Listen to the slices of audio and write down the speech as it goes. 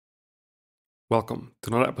Welcome to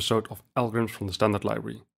another episode of Algorithms from the Standard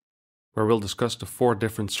Library, where we'll discuss the 4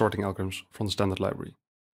 different sorting algorithms from the Standard Library: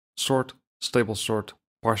 sort, stable sort,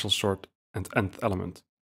 partial sort, and nth element.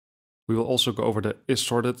 We will also go over the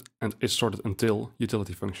isSorted and isSorted_until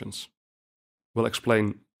utility functions. We'll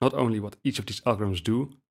explain not only what each of these algorithms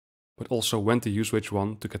do, but also when to use which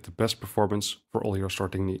one to get the best performance for all your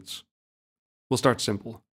sorting needs. We'll start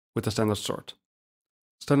simple, with the standard sort.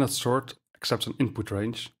 Standard sort accepts an input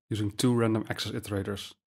range using 2 random access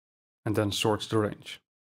iterators, and then sorts the range.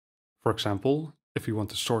 For example, if we want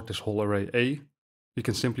to sort this whole array A, we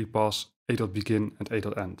can simply pass a.begin and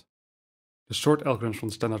a.end. The sort algorithms from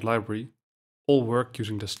the standard library all work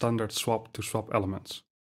using the standard swap to swap elements.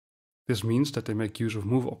 This means that they make use of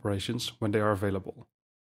move operations when they are available.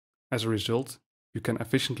 As a result, you can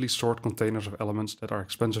efficiently sort containers of elements that are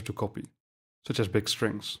expensive to copy, such as big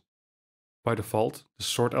strings. By default, the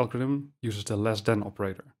sort algorithm uses the less than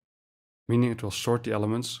operator, meaning it will sort the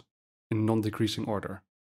elements in non-decreasing order,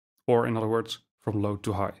 or in other words, from low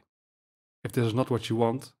to high. If this is not what you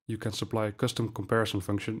want, you can supply a custom comparison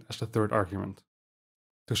function as the third argument.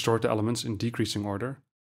 To sort the elements in decreasing order,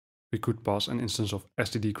 we could pass an instance of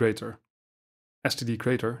std_greater.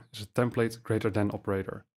 std_greater is a template greater than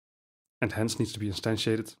operator, and hence needs to be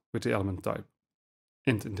instantiated with the element type,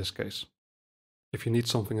 int in this case. If you need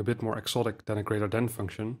something a bit more exotic than a greater than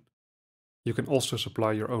function, you can also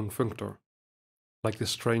supply your own functor, like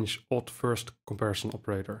this strange odd first comparison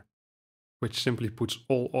operator, which simply puts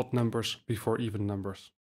all odd numbers before even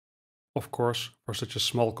numbers. Of course, for such a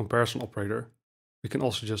small comparison operator, we can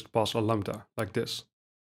also just pass a lambda, like this.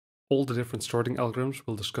 All the different sorting algorithms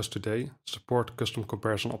we'll discuss today support custom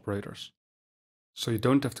comparison operators, so you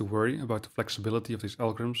don't have to worry about the flexibility of these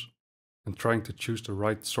algorithms when trying to choose the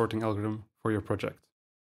right sorting algorithm for your project.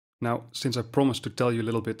 Now, since I promised to tell you a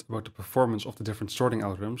little bit about the performance of the different sorting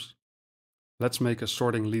algorithms, let's make a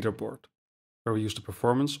sorting leaderboard, where we use the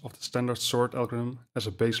performance of the standard sort algorithm as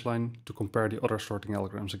a baseline to compare the other sorting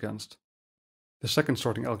algorithms against. The second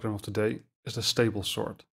sorting algorithm of today is the stable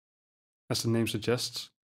sort. As the name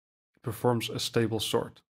suggests, it performs a stable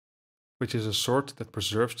sort, which is a sort that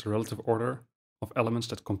preserves the relative order of elements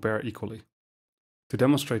that compare equally. To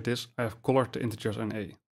demonstrate this, I have colored the integers in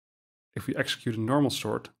A. If we execute a normal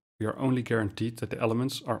sort, we are only guaranteed that the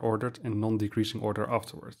elements are ordered in non-decreasing order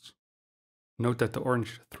afterwards. Note that the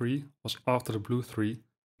orange 3 was after the blue 3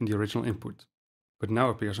 in the original input, but now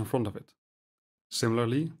appears in front of it.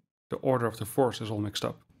 Similarly, the order of the 4s is all mixed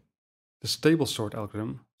up. The stable sort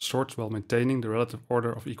algorithm sorts while maintaining the relative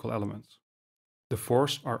order of equal elements. The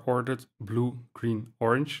 4s are ordered blue, green,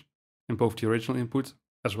 orange in both the original input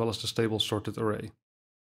as well as the stable sorted array.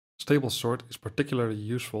 Stable sort is particularly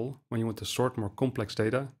useful when you want to sort more complex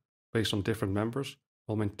data based on different members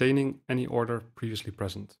while maintaining any order previously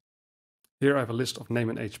present. Here I have a list of name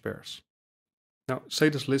and age pairs. Now, say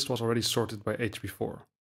this list was already sorted by age before.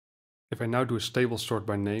 If I now do a stable sort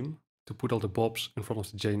by name to put all the Bobs in front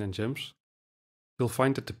of the Jane and Jims, you'll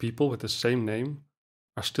find that the people with the same name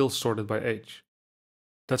are still sorted by age.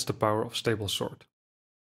 That's the power of stable sort.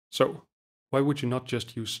 So, why would you not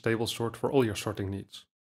just use stable sort for all your sorting needs?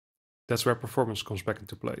 That's where performance comes back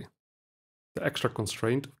into play. The extra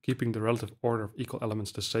constraint of keeping the relative order of equal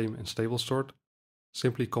elements the same in stable sort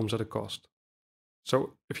simply comes at a cost.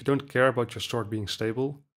 So if you don't care about your sort being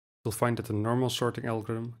stable, you'll find that the normal sorting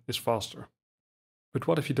algorithm is faster. But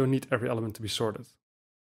what if you don't need every element to be sorted?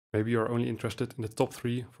 Maybe you're only interested in the top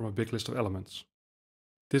 3 from a big list of elements.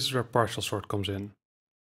 This is where partial sort comes in.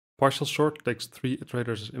 Partial sort takes 3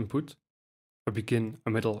 iterators as input, a begin, a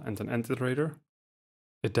middle, and an end iterator.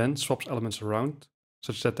 It then swaps elements around,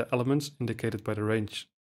 such that the elements indicated by the range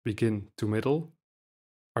begin to middle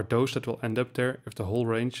are those that will end up there if the whole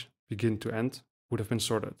range begin to end would have been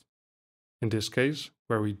sorted. In this case,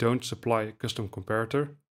 where we don't supply a custom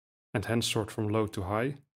comparator and hence sort from low to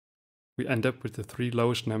high, we end up with the 3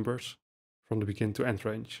 lowest numbers from the begin to end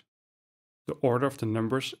range. The order of the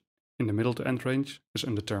numbers in the middle to end range is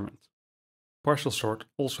undetermined. Partial sort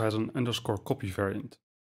also has an _copy variant,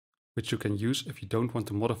 which you can use if you don't want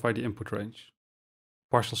to modify the input range.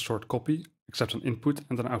 Partial sort copy accepts an input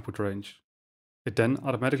and an output range. It then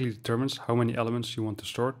automatically determines how many elements you want to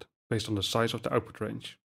sort based on the size of the output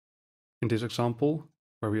range. In this example,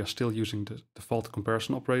 where we are still using the default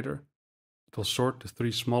comparison operator, it will sort the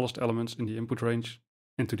 3 smallest elements in the input range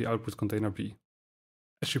into the output container B.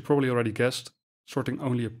 As you probably already guessed, sorting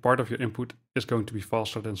only a part of your input is going to be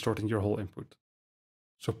faster than sorting your whole input.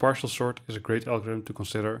 So partial sort is a great algorithm to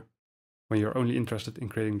consider when you're only interested in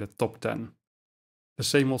creating the top 10. The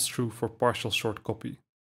same holds true for partial sort copy,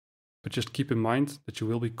 but just keep in mind that you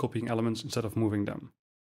will be copying elements instead of moving them.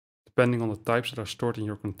 The Depending on the types that are stored in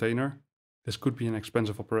your container, this could be an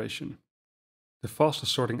expensive operation. The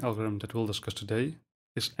fastest sorting algorithm that we'll discuss today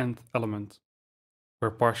is nth element, where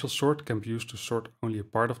partial sort can be used to sort only a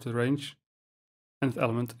part of the range. Nth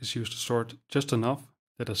element is used to sort just enough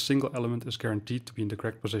that a single element is guaranteed to be in the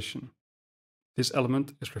correct position. This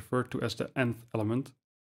element is referred to as the nth element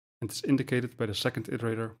and is indicated by the second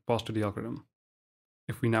iterator passed to the algorithm.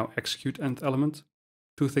 If we now execute nth element,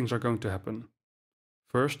 two things are going to happen.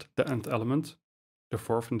 First, the nth element, the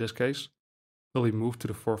fourth in this case, will be moved to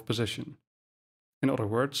the fourth position. In other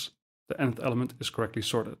words, the nth element is correctly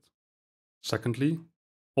sorted. Secondly,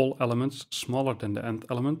 all elements smaller than the nth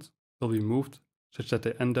element will be moved such that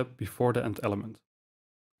they end up before the nth element.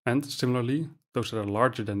 And similarly, those that are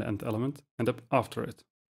larger than the nth element end up after it.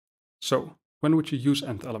 So, when would you use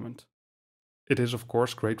nth element? It is of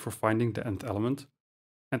course great for finding the nth element,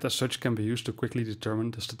 and as such can be used to quickly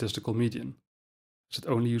determine the statistical median, as it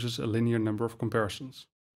only uses a linear number of comparisons.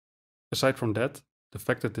 Aside from that, the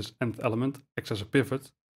fact that this nth element acts as a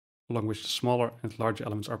pivot, along which the smaller and larger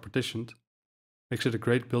elements are partitioned, makes it a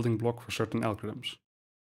great building block for certain algorithms.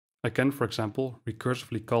 I can, for example,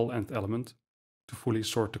 recursively call nth element to fully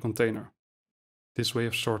sort the container. This way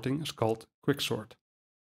of sorting is called quicksort.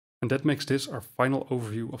 And that makes this our final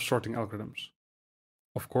overview of sorting algorithms.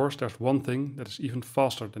 Of course, there's one thing that is even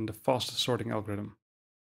faster than the fastest sorting algorithm,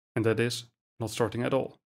 and that is not sorting at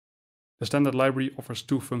all. The standard library offers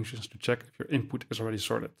two functions to check if your input is already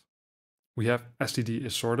sorted. We have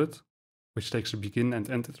std_is_sorted, which takes the begin and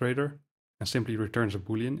end iterator and simply returns a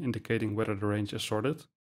boolean indicating whether the range is sorted.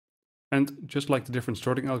 And just like the different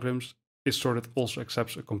sorting algorithms, is_sorted also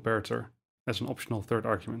accepts a comparator as an optional third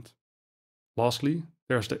argument. Lastly,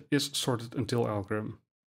 there's the is_sorted_until algorithm,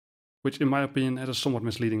 which in my opinion has a somewhat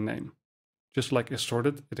misleading name. Just like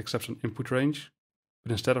is_sorted, it accepts an input range,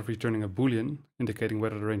 but instead of returning a boolean indicating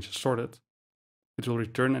whether the range is sorted, it will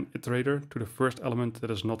return an iterator to the first element that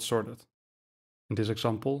is not sorted. In this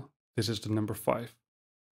example, this is the number 5,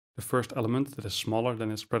 the first element that is smaller than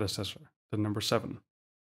its predecessor, the number 7.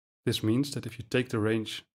 This means that if you take the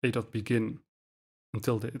range a.begin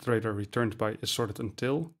until the iterator returned by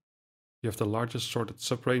is_sorted_until, you have the largest sorted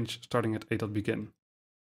subrange starting at a.begin.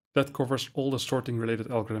 That covers all the sorting related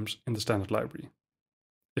algorithms in the standard library.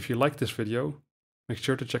 If you liked this video, make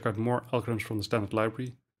sure to check out more algorithms from the standard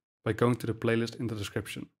library by going to the playlist in the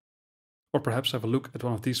description. Or perhaps have a look at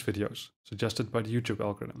one of these videos suggested by the YouTube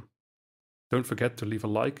algorithm. Don't forget to leave a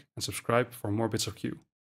like and subscribe for more bits of Q.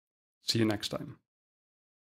 See you next time.